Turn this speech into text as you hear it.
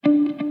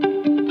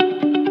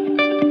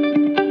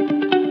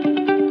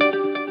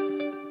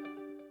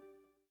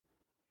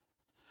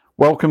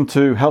Welcome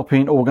to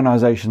Helping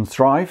Organisations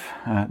Thrive.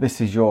 This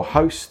is your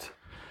host,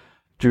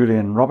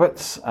 Julian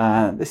Roberts.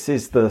 This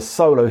is the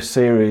solo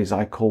series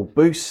I call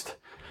Boost,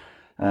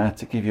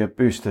 to give you a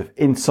boost of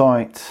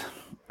insight,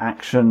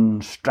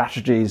 action,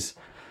 strategies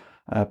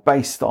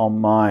based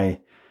on my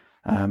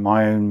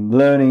own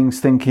learnings,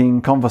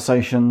 thinking,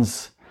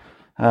 conversations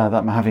that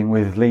I'm having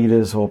with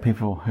leaders or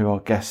people who are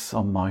guests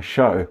on my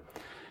show.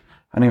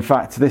 And in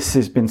fact, this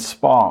has been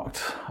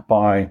sparked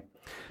by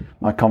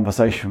my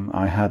conversation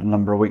I had a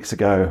number of weeks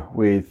ago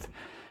with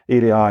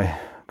Eli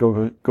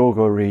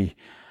Gorgori,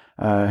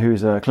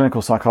 who's a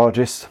clinical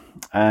psychologist.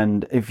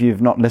 And if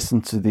you've not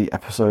listened to the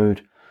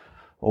episode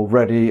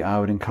already, I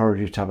would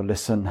encourage you to have a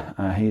listen.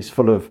 He's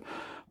full of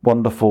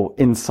wonderful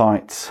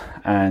insights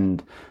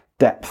and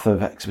depth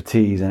of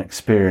expertise and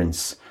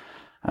experience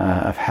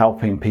of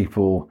helping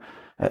people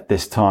at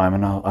this time,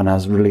 and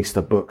has released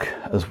a book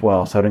as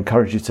well. So I'd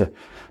encourage you to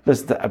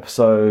listen to the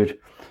episode,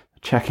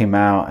 check him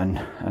out,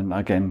 and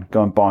again,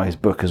 go and buy his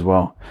book as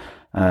well.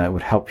 It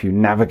would help you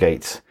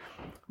navigate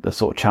the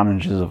sort of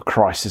challenges of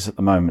crisis at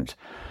the moment.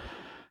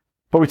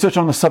 But we touch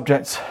on the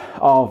subject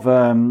of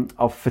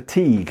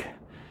fatigue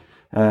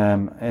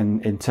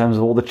in terms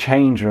of all the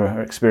change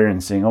we're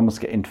experiencing, almost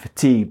getting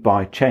fatigued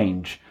by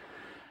change.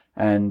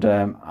 And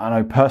I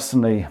know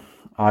personally,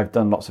 I've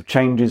done lots of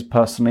changes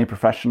personally,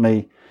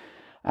 professionally,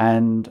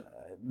 and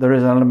there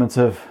is an element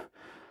of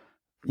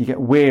you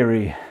get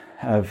weary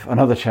of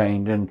another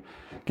change and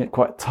get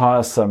quite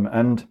tiresome.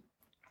 And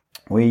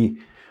we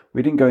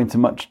didn't go into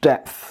much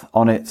depth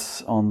on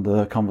it on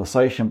the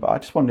conversation, but I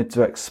just wanted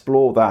to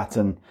explore that,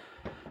 and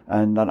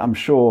I'm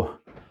sure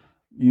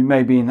you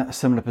may be in a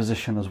similar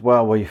position as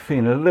well, where you're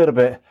feeling a little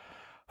bit,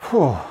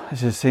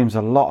 this just seems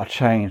a lot of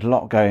change, a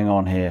lot going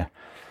on here.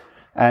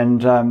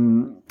 And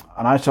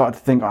I started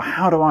to think,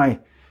 how do I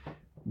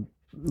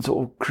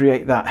sort of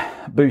create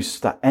that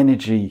boost, that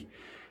energy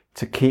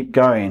to keep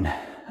going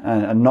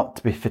and not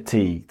to be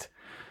fatigued,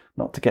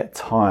 not to get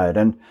tired.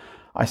 And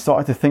I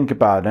started to think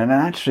about it, and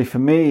actually for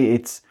me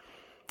it's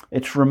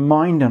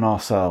reminding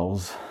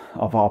ourselves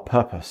of our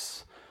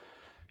purpose,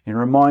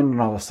 reminding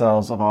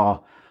ourselves of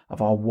our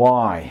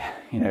why,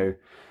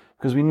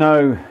 because we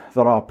know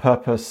that our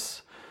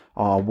purpose,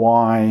 our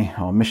why,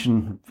 our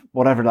mission,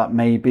 whatever that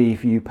may be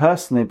for you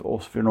personally, but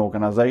also for an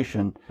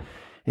organisation,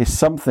 is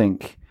something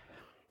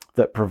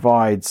that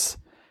provides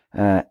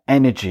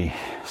energy,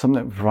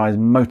 something that provides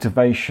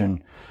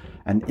motivation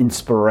and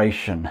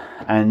inspiration.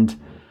 And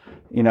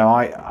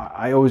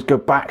I always go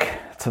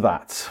back to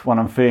that when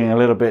I'm feeling a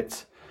little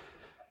bit,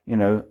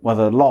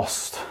 whether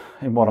lost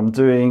in what I'm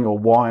doing or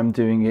why I'm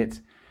doing it.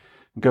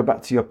 Go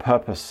back to your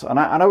purpose. And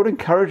I would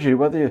encourage you,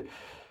 whether you're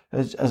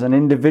as an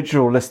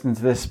individual listening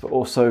to this, but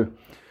also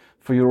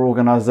for your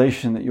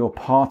organisation that you're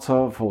part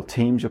of or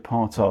teams you're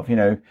part of,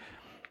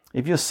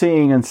 if you're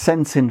seeing and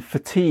sensing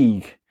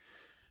fatigue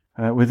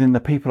within the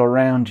people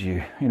around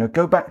you,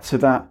 go back to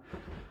that,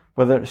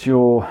 whether it's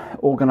your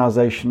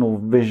organisational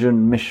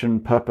vision, mission,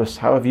 purpose,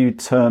 however you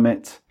term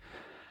it,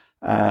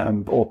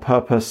 or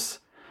purpose,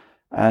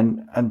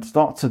 and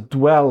start to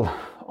dwell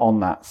on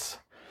that.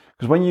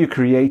 Because when you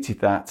created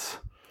that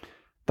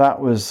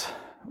was,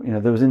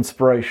 there was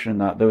inspiration in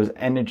that, there was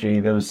energy,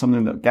 there was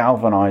something that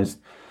galvanised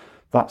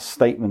that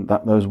statement,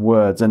 those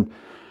words. And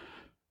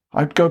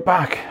I'd go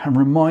back and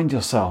remind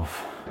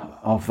yourself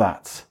of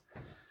that.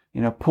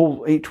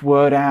 Pull each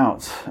word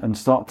out and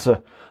start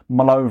to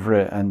mull over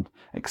it and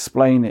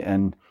explain it,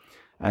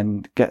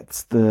 and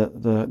get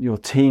your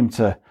team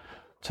to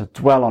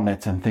dwell on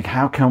it and think,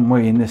 how can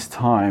we in this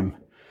time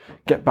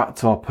get back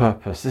to our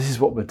purpose? This is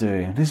what we're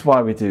doing. This is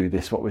why we do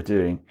this, what we're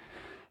doing.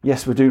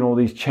 Yes, we're doing all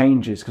these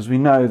changes because we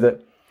know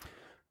that,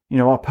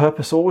 our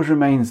purpose always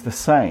remains the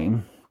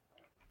same.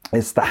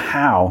 It's the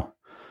how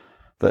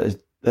that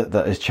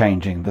is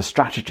changing, the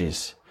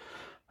strategies,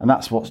 and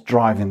that's what's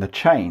driving the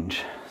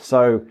change.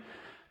 So,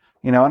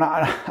 and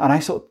I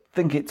sort of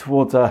think it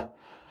towards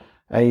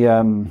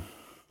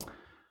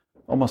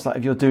almost like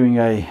if you're doing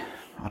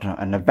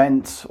an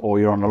event, or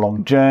you're on a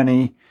long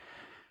journey,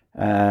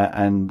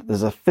 and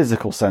there's a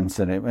physical sense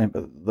in it,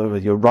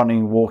 but you're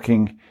running,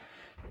 walking,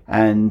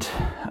 and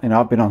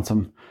I've been on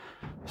some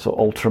sort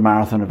of ultra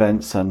marathon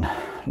events and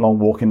long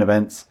walking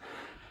events,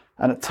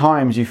 and at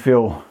times you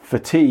feel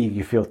fatigue,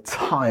 you feel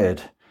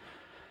tired,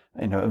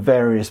 at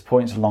various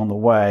points along the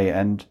way,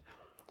 and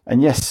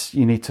yes,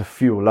 you need to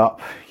fuel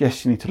up.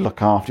 Yes, you need to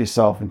look after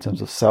yourself in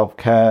terms of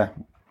self-care,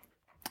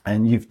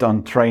 and you've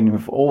done training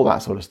for all that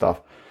sort of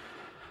stuff.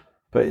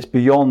 But it's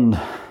beyond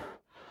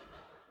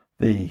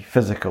the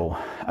physical,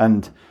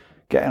 and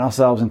getting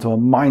ourselves into a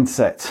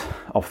mindset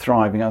of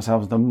thriving,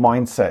 ourselves into a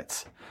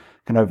mindset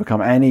can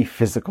overcome any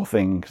physical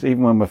thing. 'Cause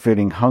even when we're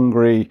feeling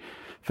hungry,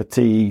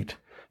 fatigued,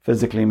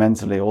 physically,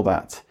 mentally, all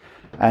that.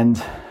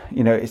 And,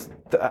 it's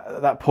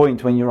at that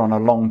point when you're on a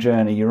long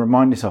journey, you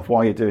remind yourself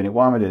why you're doing it.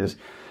 Why am I doing this?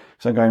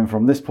 So going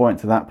from this point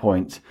to that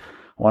point,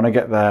 when I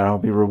get there, I'll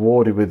be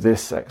rewarded with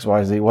this, X,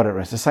 Y, Z, whatever.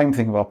 It's the same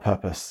thing about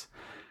purpose.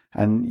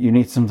 And you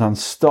need to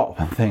sometimes stop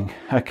and think,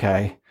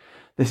 okay,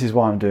 this is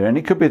why I'm doing it. And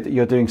it could be that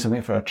you're doing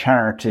something for a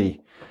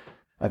charity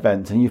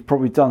event, and you've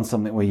probably done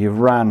something where you've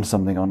ran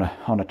something on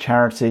a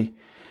charity,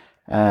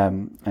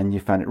 and you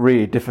found it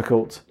really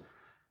difficult.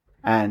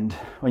 And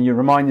when you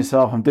remind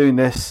yourself, I'm doing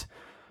this,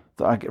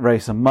 that I get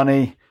raise some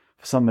money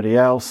for somebody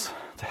else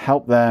to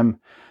help them,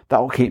 that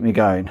will keep me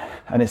going.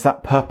 And it's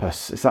that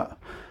purpose, it's that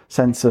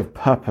sense of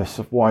purpose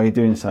of why you're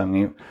doing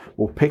something. It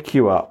will pick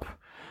you up,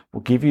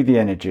 will give you the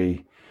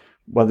energy,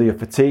 whether you're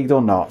fatigued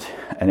or not,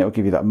 and it will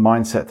give you that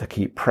mindset to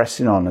keep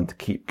pressing on and to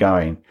keep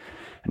going.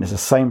 And it's the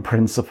same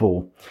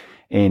principle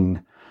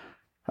in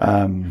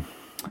that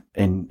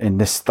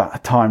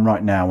time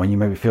right now when you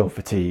maybe feel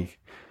fatigue.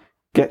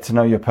 Get to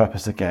know your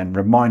purpose again.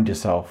 Remind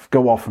yourself.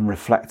 Go off and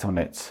reflect on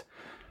it.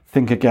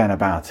 Think again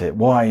about it.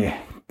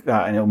 Why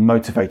that? And it'll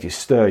motivate you,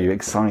 stir you,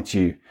 excite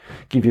you,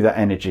 give you that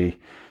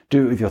energy.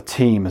 Do it with your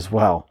team as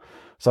well.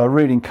 So I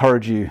really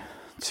encourage you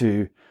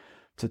to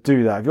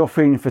do that. If you're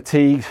feeling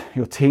fatigued,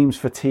 your team's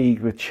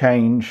fatigued with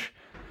change,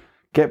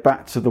 get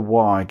back to the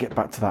why. Get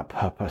back to that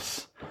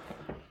purpose.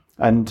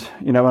 And,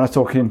 when I was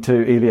talking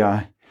to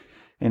Eli,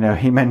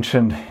 he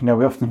mentioned, we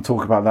often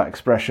talk about that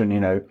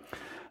expression,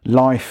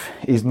 life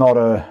is not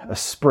a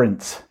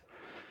sprint.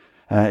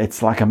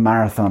 It's like a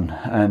marathon,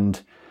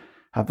 and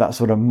have that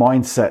sort of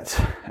mindset.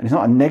 And it's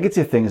not a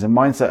negative thing, it's a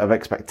mindset of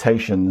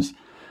expectations.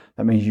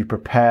 That means you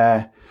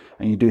prepare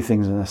and you do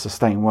things in a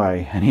sustained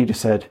way. And he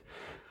just said,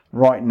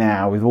 right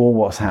now, with all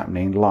what's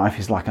happening, life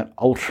is like an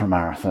ultra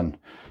marathon,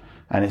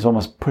 and it's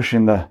almost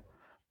pushing the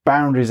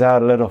boundaries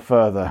out a little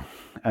further.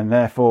 And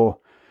therefore,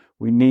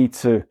 we need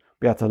to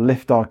be able to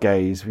lift our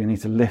gaze. We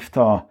need to lift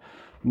our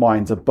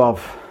minds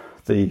above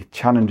the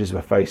challenges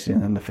we're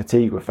facing and the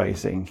fatigue we're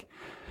facing.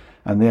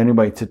 And the only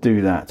way to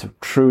do that, to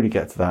truly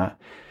get to that,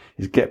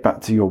 is get back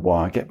to your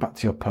why, get back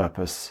to your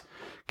purpose,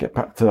 get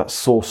back to that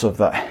source of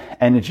that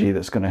energy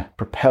that's going to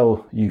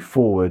propel you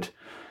forward,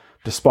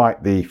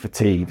 despite the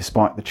fatigue,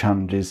 despite the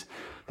challenges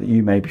that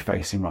you may be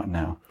facing right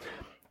now.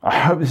 I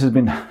hope this has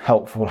been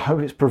helpful. I hope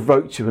it's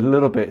provoked you a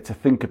little bit to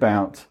think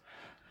about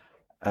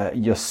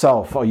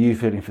yourself. Are you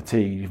feeling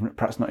fatigued? You've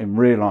perhaps not even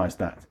realised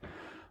that.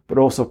 But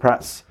also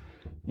perhaps,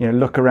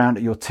 look around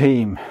at your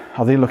team.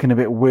 Are they looking a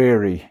bit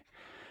weary?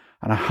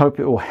 And I hope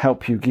it will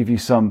help you, give you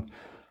some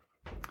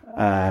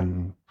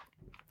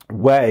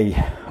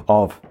way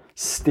of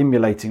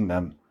stimulating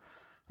them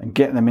and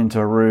getting them into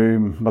a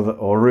room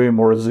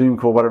or a Zoom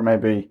call, whatever it may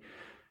be,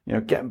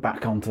 getting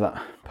back onto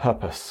that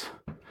purpose.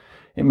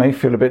 It may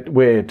feel a bit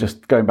weird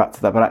just going back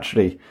to that, but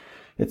actually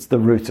it's the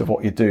root of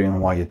what you're doing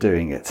and why you're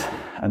doing it.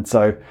 And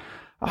so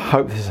I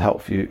hope this is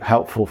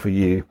helpful for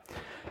you.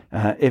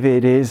 If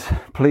it is,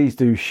 please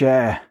do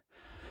share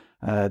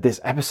this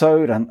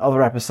episode and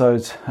other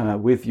episodes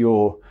with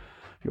your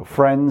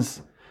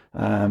friends.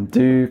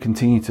 Do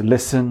continue to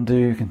listen.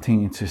 Do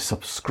continue to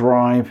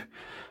subscribe.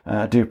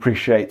 Do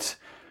appreciate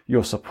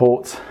your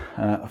support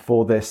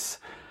for this.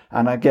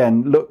 And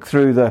again, look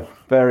through the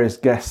various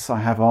guests I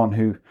have on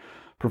who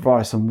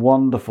provide some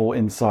wonderful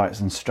insights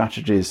and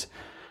strategies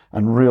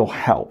and real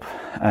help,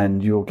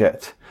 and you'll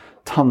get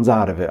tons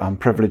out of it. I'm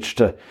privileged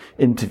to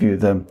interview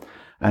them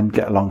and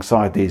get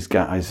alongside these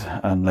guys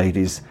and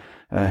ladies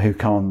who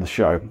come on the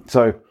show.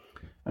 So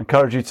I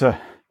encourage you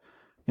to,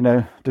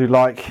 do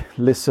like,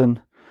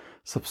 listen,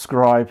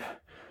 subscribe,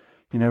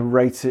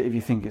 rate it if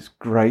you think it's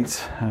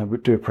great. We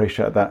do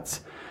appreciate that.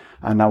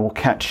 And I will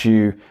catch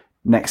you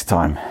next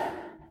time.